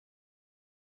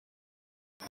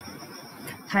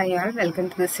Hi all, welcome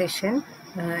to the session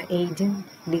Eigen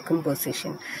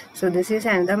decomposition. So this is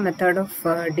another method of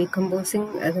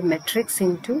decomposing the matrix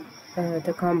into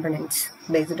the components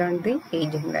based on the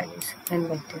Eigen values and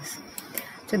vectors.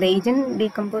 So the Eigen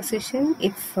decomposition,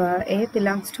 if A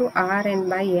belongs to R n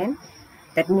by n,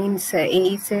 that means A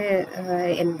is a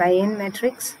n by n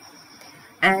matrix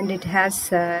and it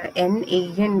has n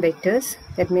eigenvectors,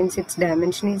 that means its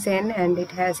dimension is n and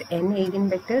it has n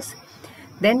eigenvectors.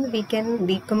 Then we can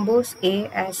decompose A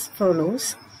as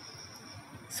follows.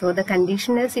 So the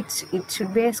condition is it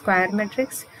should be a square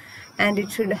matrix and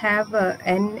it should have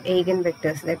n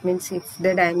eigenvectors. That means if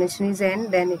the dimension is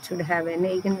n, then it should have n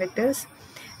eigenvectors.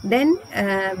 Then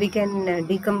we can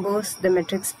decompose the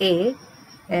matrix A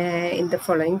in the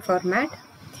following format.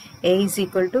 A is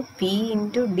equal to P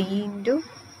into D into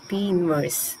P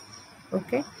inverse.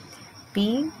 Okay,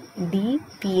 P, D,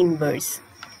 P inverse.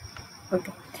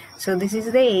 Okay. So this is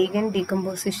the Eigen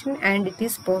decomposition and it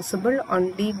is possible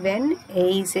only when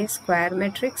A is a square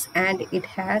matrix and it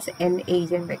has n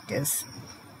eigenvectors.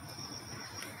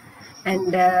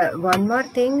 And one more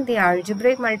thing, the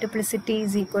algebraic multiplicity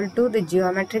is equal to the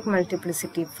geometric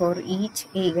multiplicity for each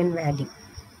eigenvalue.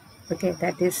 Okay,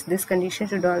 that is, this condition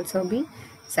should also be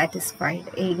satisfied.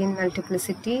 Eigen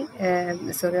multiplicity,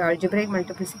 algebraic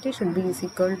multiplicity should be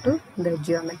equal to the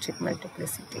geometric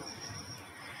multiplicity.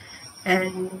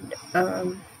 And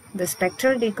the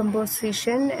spectral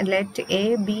decomposition, let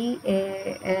A be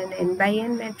an n by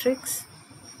n matrix,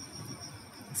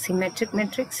 symmetric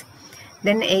matrix,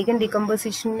 then Eigen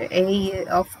decomposition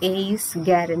of A is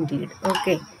guaranteed.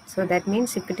 Okay, so that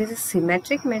means if it is a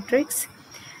symmetric matrix,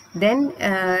 then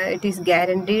it is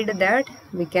guaranteed that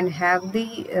we can have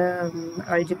the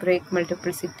algebraic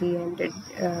multiplicity and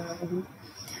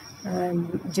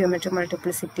geometric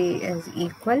multiplicity as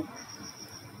equal.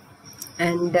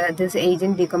 And this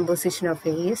Eigen decomposition of A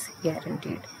is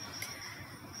guaranteed.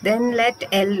 Then let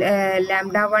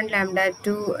lambda 1, lambda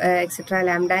 2, etc.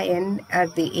 lambda n are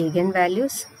the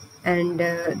eigenvalues, and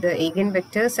the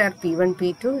eigenvectors are p1,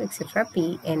 p2, etc.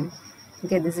 pn.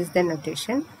 Okay, this is the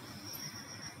notation.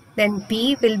 Then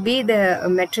P will be the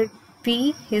metric.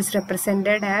 P is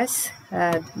represented as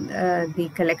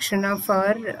the collection of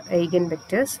our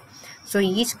eigenvectors. So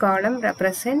each column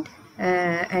represent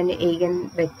an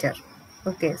eigenvector.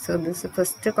 Okay, so this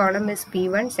first column is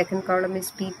P1, second column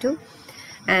is P2,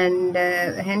 and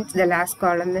hence the last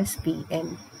column is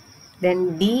Pn.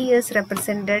 Then D is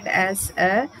represented as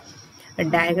a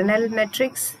diagonal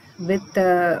matrix with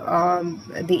the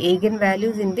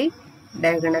eigenvalues in the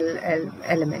diagonal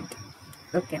element.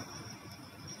 Okay,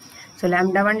 so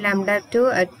lambda 1, lambda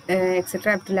 2,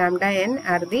 etc. up to lambda n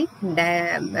are the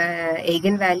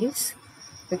eigenvalues.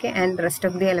 Okay, and rest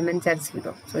of the elements are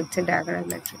 0. So it's a diagonal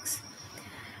matrix.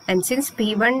 And since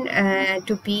P1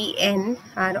 to Pn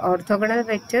are orthogonal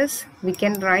vectors, we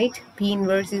can write P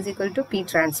inverse is equal to P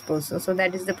transpose. So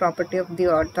that is the property of the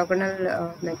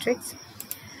orthogonal matrix.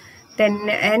 Then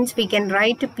hence we can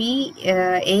write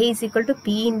A is equal to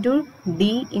P into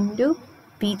D into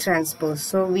P transpose.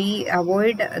 So we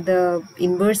avoid the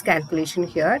inverse calculation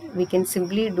here. We can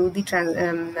simply do the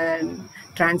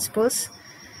transpose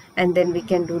and then we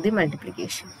can do the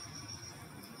multiplication.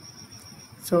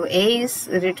 So A is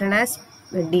written as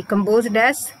decomposed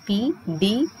as P,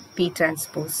 D, P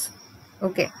transpose.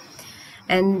 Okay.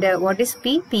 And what is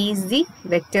P? P is the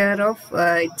vector of,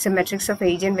 it's a matrix of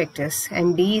eigenvectors,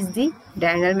 and D is the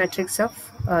diagonal matrix of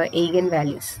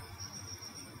eigenvalues.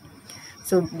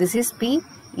 So this is P,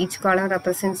 each column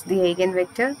represents the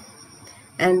eigenvector,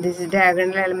 and this is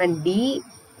diagonal element D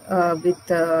with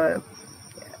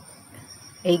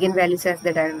eigenvalues as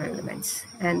the diagonal elements,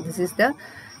 and this is the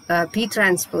P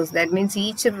transpose. That means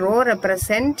each row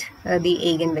represent the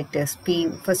eigenvectors. P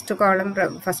first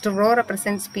row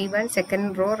represents P1,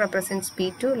 second row represents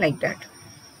P2, like that.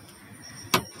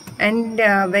 And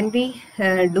when we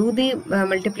do the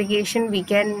multiplication, we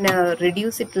can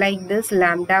reduce it like this: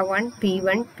 lambda 1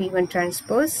 P1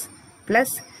 transpose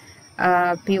plus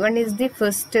P1 is the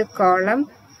first column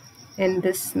in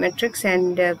this matrix,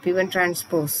 and P1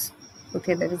 transpose.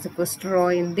 Okay, that is the first row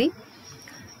in the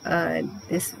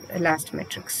this last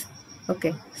matrix.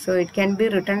 Okay, so it can be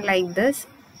written like this: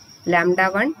 lambda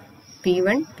 1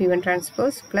 P1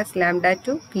 transpose plus lambda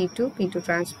 2 P2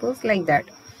 transpose, like that.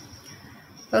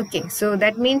 Okay, so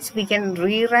that means we can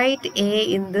rewrite A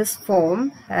in this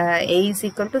form. A is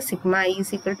equal to sigma I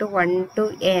is equal to 1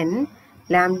 to n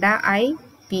lambda I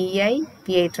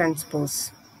Pi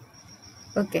transpose.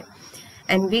 Okay,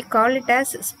 and we call it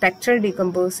as spectral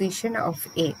decomposition of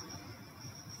A.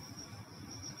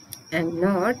 and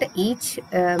not each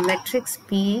matrix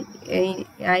Pi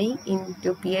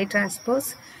into Pi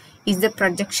transpose is the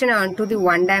projection onto the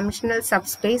one-dimensional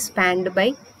subspace spanned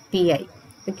by Pi.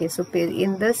 Okay, so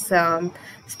in this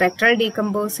spectral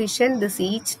decomposition, this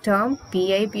each term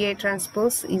Pi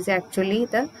transpose is actually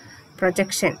the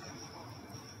projection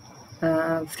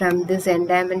from this n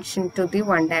dimension to the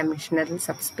one-dimensional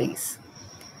subspace.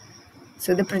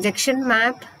 So the projection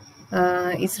map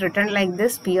is written like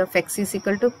this: P of x is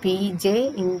equal to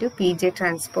Pj into Pj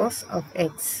transpose of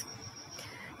x.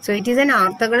 So it is an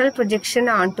orthogonal projection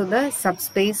onto the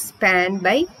subspace spanned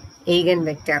by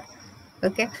eigenvector.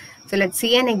 Okay, so let's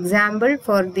see an example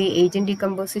for the Eigen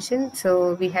decomposition.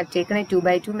 So we have taken a 2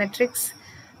 by 2 matrix.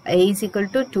 A is equal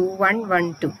to 2, 1,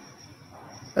 1, 2.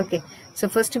 Okay, so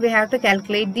first we have to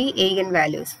calculate the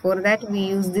eigenvalues. For that we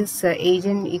use this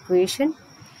Eigen equation,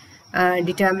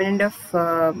 determinant of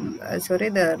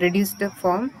the reduced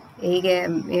form.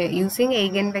 Using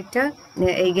eigenvector,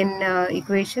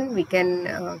 equation, we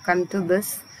can come to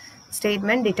this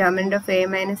statement: determinant of A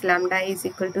minus lambda is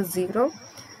equal to 0.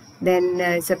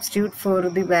 Then substitute for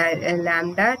the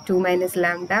lambda, 2 minus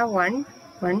lambda, 1,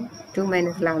 1, 2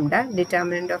 minus lambda.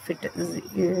 Determinant of it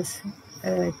is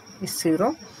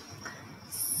 0.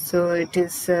 So it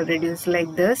is reduced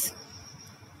like this.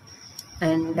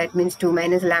 And that means 2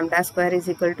 minus lambda square is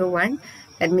equal to 1.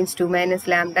 That means 2 minus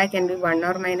lambda can be 1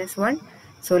 or minus 1.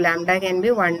 So lambda can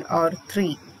be 1 or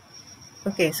 3.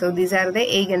 Okay, so these are the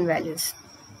eigenvalues.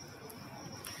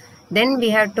 Then we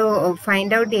have to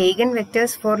find out the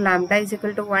eigenvectors for lambda is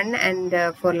equal to 1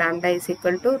 and for lambda is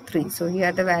equal to 3. So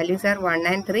here the values are 1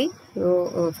 and 3.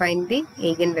 So find the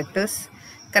eigenvectors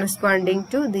corresponding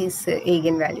to these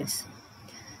eigenvalues.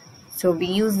 So we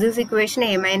use this equation: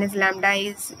 A minus lambda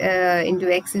is into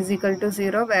x is equal to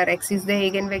 0, where x is the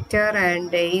eigenvector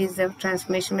and A is the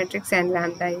transformation matrix and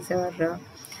lambda is our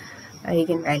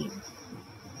eigenvalue.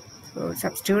 So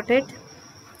substitute it.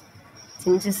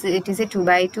 Since it is a 2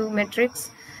 by 2 matrix,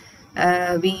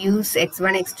 we use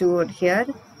x1, x2 over here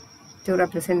to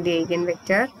represent the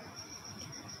eigenvector.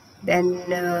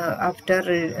 Then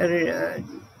after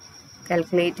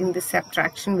calculating the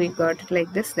subtraction, we got it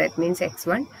like this. That means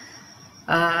x1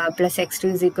 plus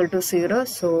x2 is equal to 0.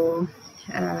 So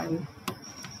x1,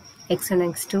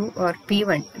 x2 or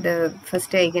p1, the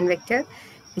first eigenvector,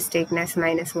 is taken as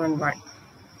minus 1, 1.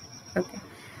 Okay.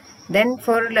 Then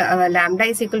for lambda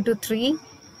is equal to 3,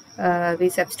 we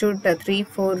substitute 3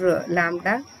 for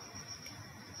lambda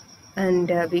and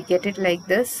we get it like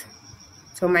this.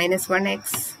 So minus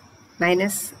 1x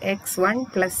minus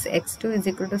x1 plus x2 is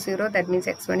equal to 0. That means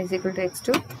x1 is equal to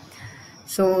x2.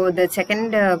 So the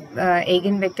second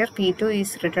eigenvector p2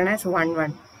 is written as 1,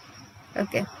 1.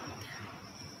 Okay.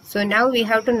 So now we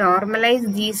have to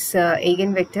normalize these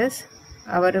eigenvectors.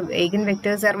 Our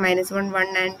eigenvectors are minus 1,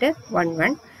 1 and 1,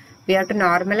 1. We have to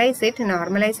normalize it.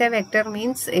 Normalize a vector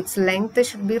means its length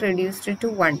should be reduced to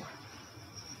 1.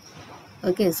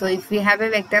 Okay, so if we have a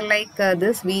vector like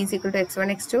this, v is equal to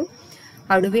x1, x2,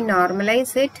 how do we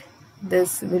normalize it?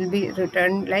 This will be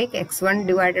written like x1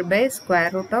 divided by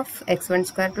square root of x1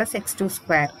 square plus x2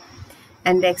 square,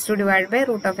 and x2 divided by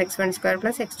root of x1 square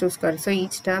plus x2 square. So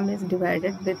each term is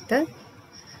divided with the,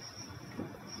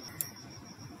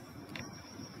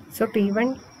 so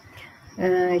p1,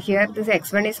 here this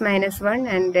x1 is minus 1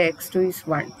 and x2 is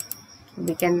 1.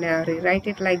 We can rewrite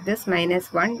it like this: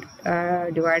 minus 1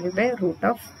 divided by root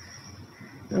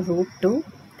 2,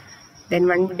 then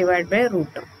 1 divided by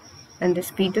root 2. And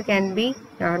this p2 can be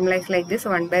normalized like this: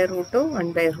 1 by root 2,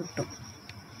 1 by root 2.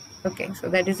 Okay, so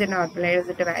that is the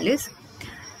normalized values.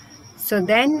 So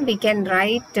then we can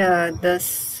write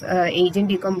this Eigen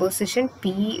decomposition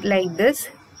P like this.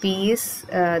 P is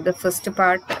the first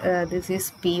part, this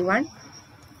is P1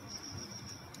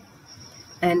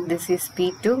 and this is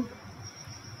P2.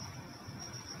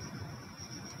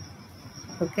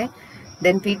 Okay,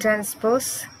 then P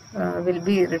transpose will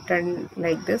be written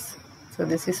like this. So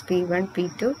this is P1,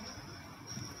 P2.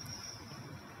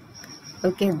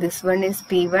 Okay, this one is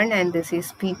P1 and this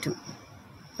is P2.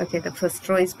 Okay, the first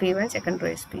row is P1, second row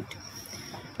is P2.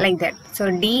 Like that.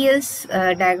 So D is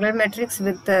diagonal matrix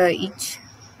with each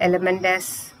element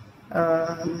as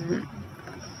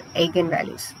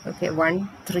eigenvalues. Okay, 1,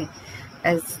 3.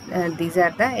 As these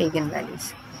are the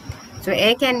eigenvalues. So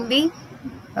A can be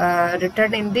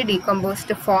written in the decomposed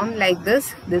form like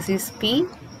this. This is P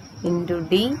into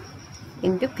D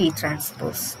into P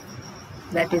transpose.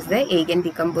 That is the Eigen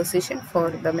decomposition for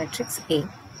the matrix A.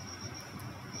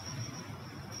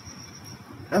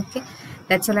 Okay,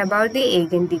 that's all about the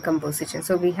Eigen decomposition.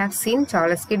 So we have seen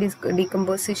Cholesky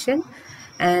decomposition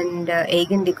and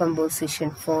Eigen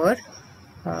decomposition for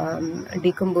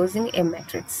decomposing a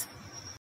matrix.